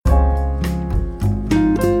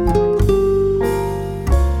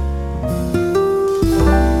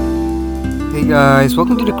guys,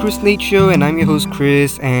 welcome to the Chris Nate Show, and I'm your host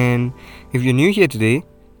Chris. And if you're new here today,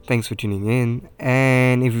 thanks for tuning in.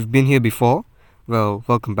 And if you've been here before, well,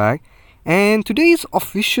 welcome back. And today is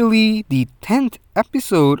officially the 10th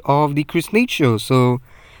episode of the Chris Nate Show. So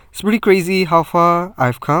it's pretty crazy how far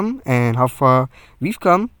I've come and how far we've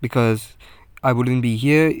come because I wouldn't be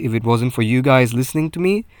here if it wasn't for you guys listening to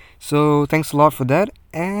me. So thanks a lot for that.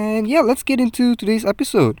 And yeah, let's get into today's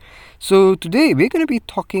episode. So today we're going to be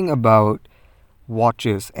talking about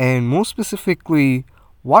watches and more specifically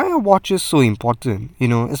why are watches so important,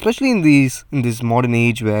 especially in this modern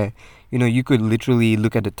age where you could literally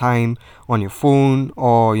look at the time on your phone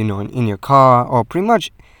or in your car or pretty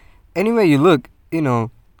much anywhere you look.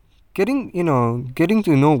 Getting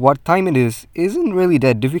to know what time it is isn't really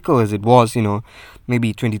that difficult as it was,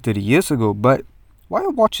 maybe 20, 30 years ago. But why are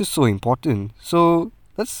watches so important? So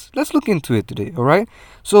let's look into it today, all right?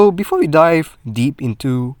 So before we dive deep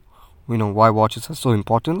into why watches are so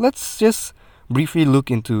important, let's just briefly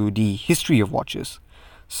look into the history of watches.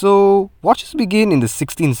 So watches begin in the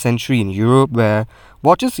 16th century in Europe, where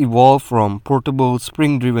watches evolved from portable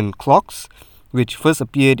spring-driven clocks, which first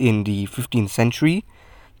appeared in the 15th century.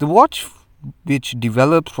 The watch, which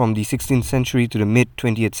developed from the 16th century to the mid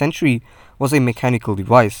 20th century, was a mechanical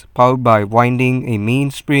device powered by winding a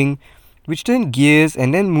mainspring, which turned gears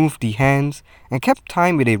and then moved the hands and kept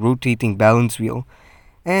time with a rotating balance wheel.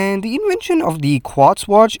 And the invention of the quartz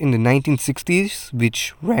watch in the 1960s,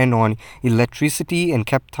 which ran on electricity and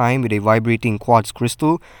kept time with a vibrating quartz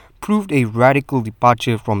crystal, proved a radical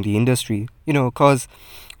departure from the industry. Because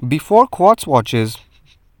before quartz watches,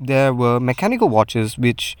 there were mechanical watches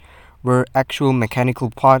which were actual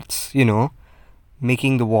mechanical parts,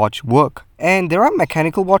 making the watch work. And there are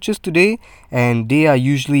mechanical watches today, and they are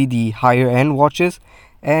usually the higher end watches.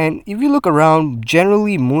 And if you look around,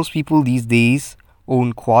 generally most people these days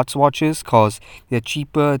own quartz watches because they're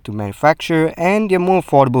cheaper to manufacture and they're more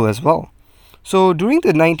affordable as well. So during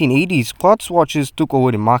the 1980s, quartz watches took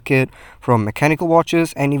over the market from mechanical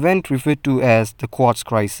watches, an event referred to as the quartz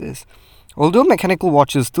crisis. Although mechanical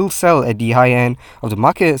watches still sell at the high end of the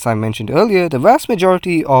market, as I mentioned earlier, the vast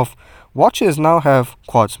majority of watches now have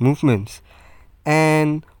quartz movements.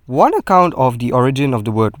 And one account of the origin of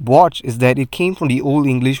the word watch is that it came from the Old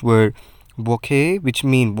English word bouquet, which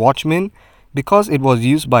means watchman, because it was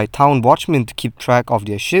used by town watchmen to keep track of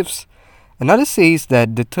their shifts. Another says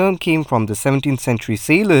that the term came from the 17th century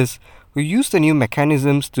sailors who used the new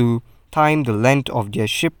mechanisms to time the length of their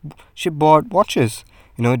shipboard watches,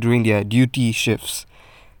 during their duty shifts.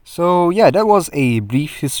 So yeah, that was a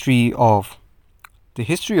brief history of the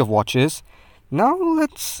history of watches. Now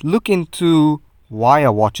let's look into why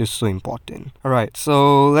are watches so important. Alright,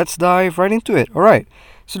 so let's dive right into it. Alright,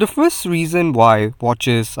 so the first reason why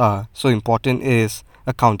watches are so important is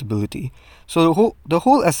accountability. So the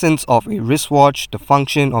whole essence of a wristwatch, the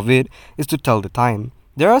function of it, is to tell the time.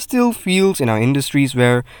 There are still fields in our industries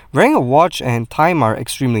where wearing a watch and time are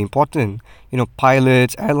extremely important.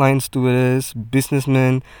 Pilots, airline stewardess,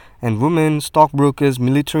 businessmen and women, stockbrokers,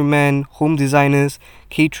 military men, home designers,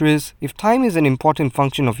 caterers. If time is an important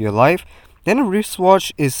function of your life, then a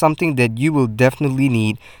wristwatch is something that you will definitely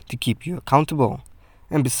need to keep you accountable.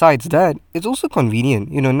 And besides that, it's also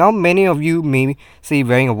convenient. Now many of you may say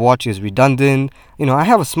wearing a watch is redundant. I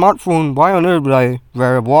have a smartphone. Why on earth would I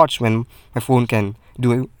wear a watch when my phone can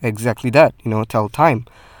do exactly that, tell time?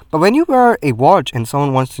 But when you wear a watch and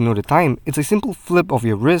someone wants to know the time, it's a simple flip of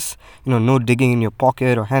your wrist, no digging in your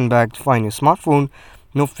pocket or handbag to find your smartphone,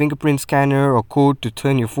 no fingerprint scanner or code to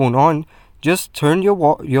turn your phone on. Just turn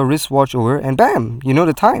your wristwatch over and bam, you know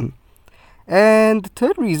the time. And the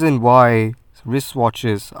third reason why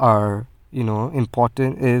wristwatches are,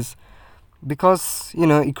 important is because,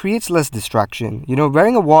 it creates less distraction.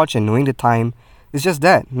 Wearing a watch and knowing the time is just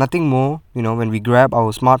that, nothing more. When we grab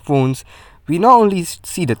our smartphones, we not only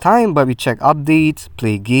see the time, but we check updates,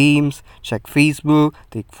 play games, check Facebook,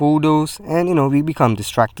 take photos, and, we become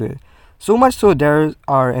distracted. So much so there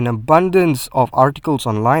are an abundance of articles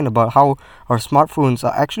online about how our smartphones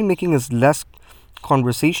are actually making us less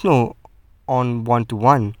conversational on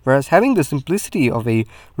one-to-one, whereas having the simplicity of a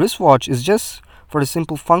wristwatch is just for the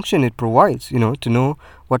simple function it provides, to know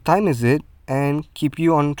what time is it and keep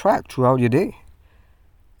you on track throughout your day.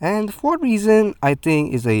 And the fourth reason I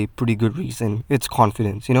think is a pretty good reason. It's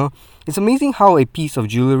confidence. It's amazing how a piece of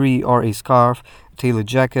jewelry or a scarf, a tailored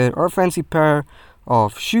jacket, or a fancy pair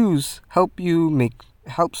of shoes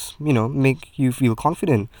helps make you feel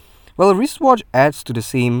confident. Well, a wristwatch adds the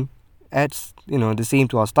same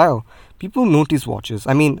to our style. People notice watches.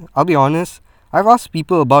 I mean, I'll be honest, I've asked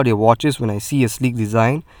people about their watches when I see a sleek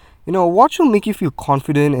design. A watch will make you feel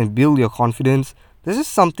confident and build your confidence. There's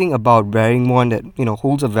just something about wearing one that,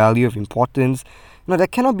 holds a value of importance,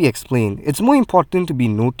 that cannot be explained. It's more important to be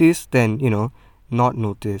noticed than, not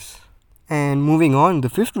noticed. And moving on, the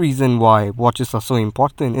fifth reason why watches are so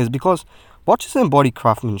important is because watches embody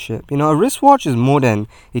craftsmanship. A wristwatch is more than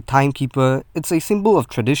a timekeeper, it's a symbol of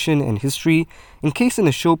tradition and history, encased in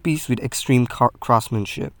a showpiece with extreme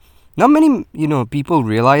craftsmanship. Not many, people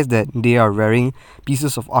realize that they are wearing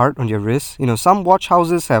pieces of art on their wrists. Some watch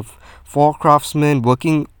houses have four craftsmen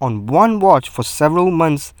working on one watch for several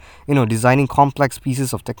months, designing complex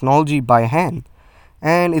pieces of technology by hand.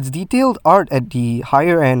 And it's detailed art at the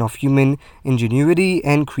higher end of human ingenuity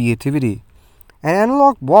and creativity. An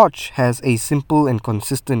analog watch has a simple and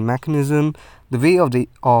consistent mechanism. The way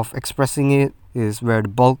of expressing it is where the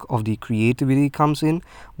bulk of the creativity comes in.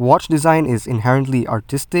 Watch design is inherently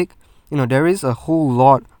artistic. There is a whole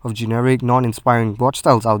lot of generic, non-inspiring watch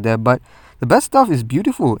styles out there, but the best stuff is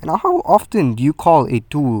beautiful. And how often do you call a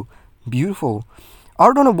tool beautiful?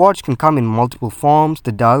 Art on a watch can come in multiple forms.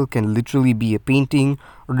 The dial can literally be a painting,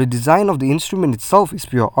 or the design of the instrument itself is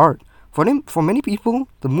pure art. For many people,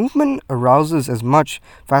 the movement arouses as much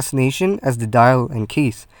fascination as the dial and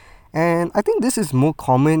case. And I think this is more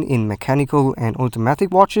common in mechanical and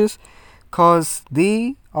automatic watches because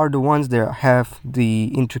they are the ones that have the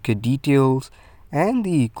intricate details and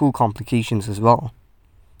the cool complications as well.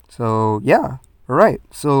 So, yeah, alright.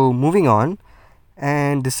 So, moving on.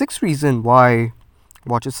 And the sixth reason why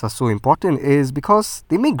watches are so important is because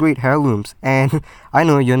they make great heirlooms. And I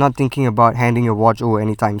know you're not thinking about handing your watch over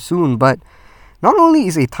anytime soon, but not only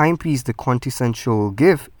is a timepiece the quintessential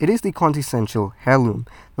gift, it is the quintessential heirloom.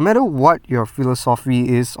 No matter what your philosophy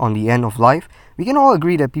is on the end of life, we can all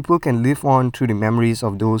agree that people can live on through the memories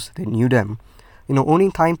of those that knew them.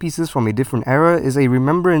 Owning timepieces from a different era is a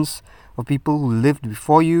remembrance of people who lived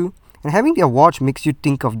before you, and having their watch makes you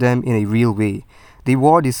think of them in a real way. They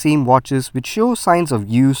wore the same watches which show signs of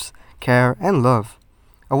use, care, and love.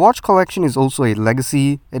 A watch collection is also a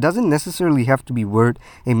legacy. It doesn't necessarily have to be worth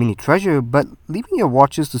a mini treasure, but leaving your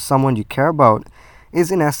watches to someone you care about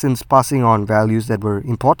is in essence passing on values that were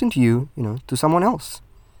important to you, to someone else.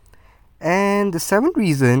 And the seventh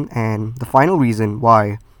reason and the final reason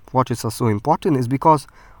why watches are so important is because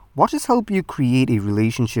watches help you create a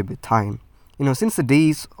relationship with time. Since the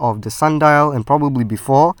days of the sundial and probably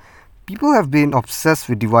before, people have been obsessed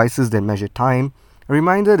with devices that measure time, a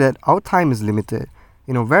reminder that our time is limited.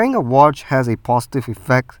 Wearing a watch has a positive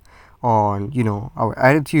effect on, our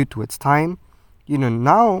attitude towards time.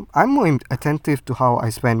 Now I'm more attentive to how I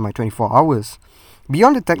spend my 24 hours.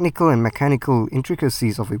 Beyond the technical and mechanical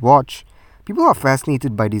intricacies of a watch, people are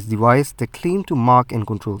fascinated by this device that claim to mark and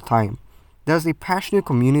control time. There's a passionate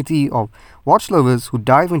community of watch lovers who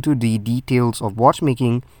dive into the details of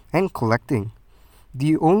watchmaking and collecting.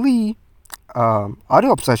 The only other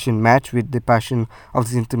obsession matched with the passion of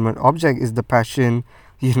this intimate object is the passion,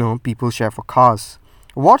 people share for cars.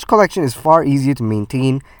 A watch collection is far easier to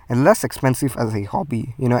maintain and less expensive as a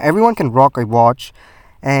hobby. Everyone can rock a watch,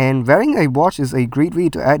 and wearing a watch is a great way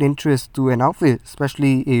to add interest to an outfit,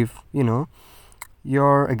 especially if,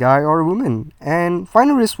 you're a guy or a woman. And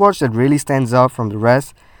find a wristwatch that really stands out from the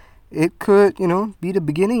rest. It could, be the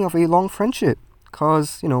beginning of a long friendship.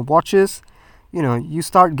 Because, watches, you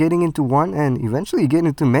start getting into one and eventually you get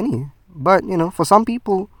into many. But, for some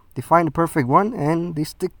people, they find the perfect one and they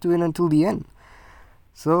stick to it until the end.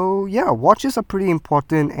 So, yeah, watches are pretty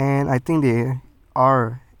important, and I think they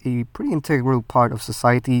are a pretty integral part of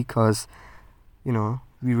society because,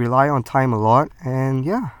 we rely on time a lot. And,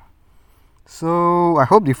 yeah. So, I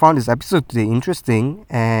hope you found this episode today interesting.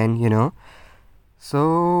 And,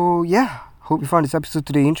 so, yeah, hope you found this episode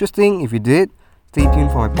today interesting. If you did, stay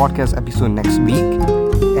tuned for my podcast episode next week.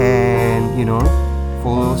 And,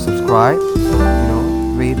 follow, subscribe,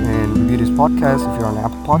 rate and review this podcast if you're on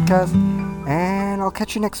Apple Podcast. And I'll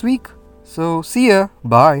catch you next week. So, see ya.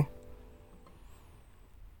 Bye.